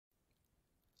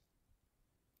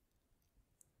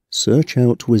Search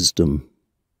out wisdom.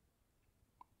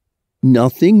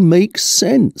 Nothing makes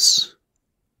sense.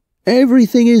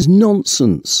 Everything is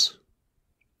nonsense.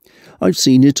 I've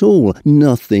seen it all.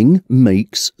 Nothing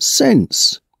makes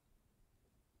sense.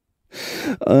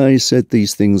 I said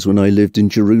these things when I lived in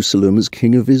Jerusalem as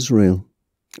King of Israel.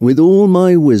 With all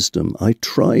my wisdom, I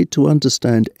tried to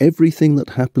understand everything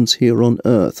that happens here on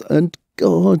earth, and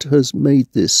God has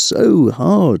made this so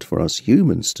hard for us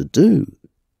humans to do.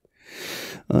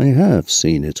 I have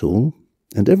seen it all,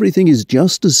 and everything is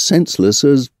just as senseless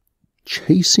as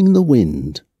chasing the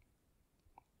wind.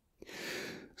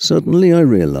 Suddenly I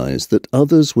realized that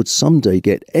others would someday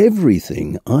get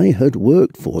everything I had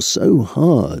worked for so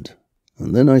hard,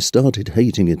 and then I started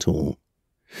hating it all.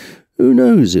 Who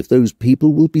knows if those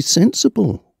people will be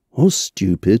sensible or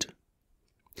stupid?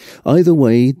 Either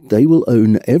way, they will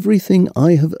own everything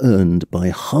I have earned by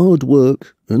hard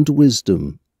work and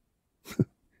wisdom.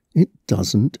 It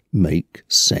doesn't make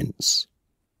sense.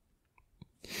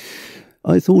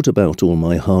 I thought about all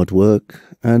my hard work,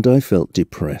 and I felt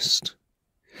depressed.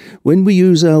 When we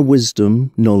use our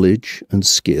wisdom, knowledge, and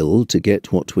skill to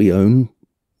get what we own,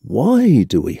 why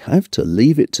do we have to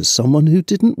leave it to someone who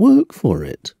didn't work for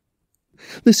it?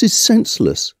 This is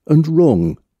senseless and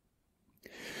wrong.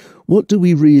 What do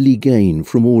we really gain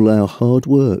from all our hard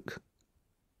work?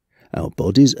 Our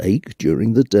bodies ache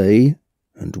during the day,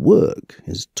 and work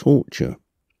is torture.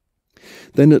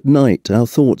 Then at night our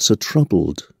thoughts are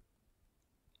troubled.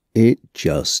 It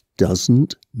just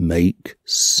doesn't make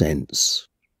sense.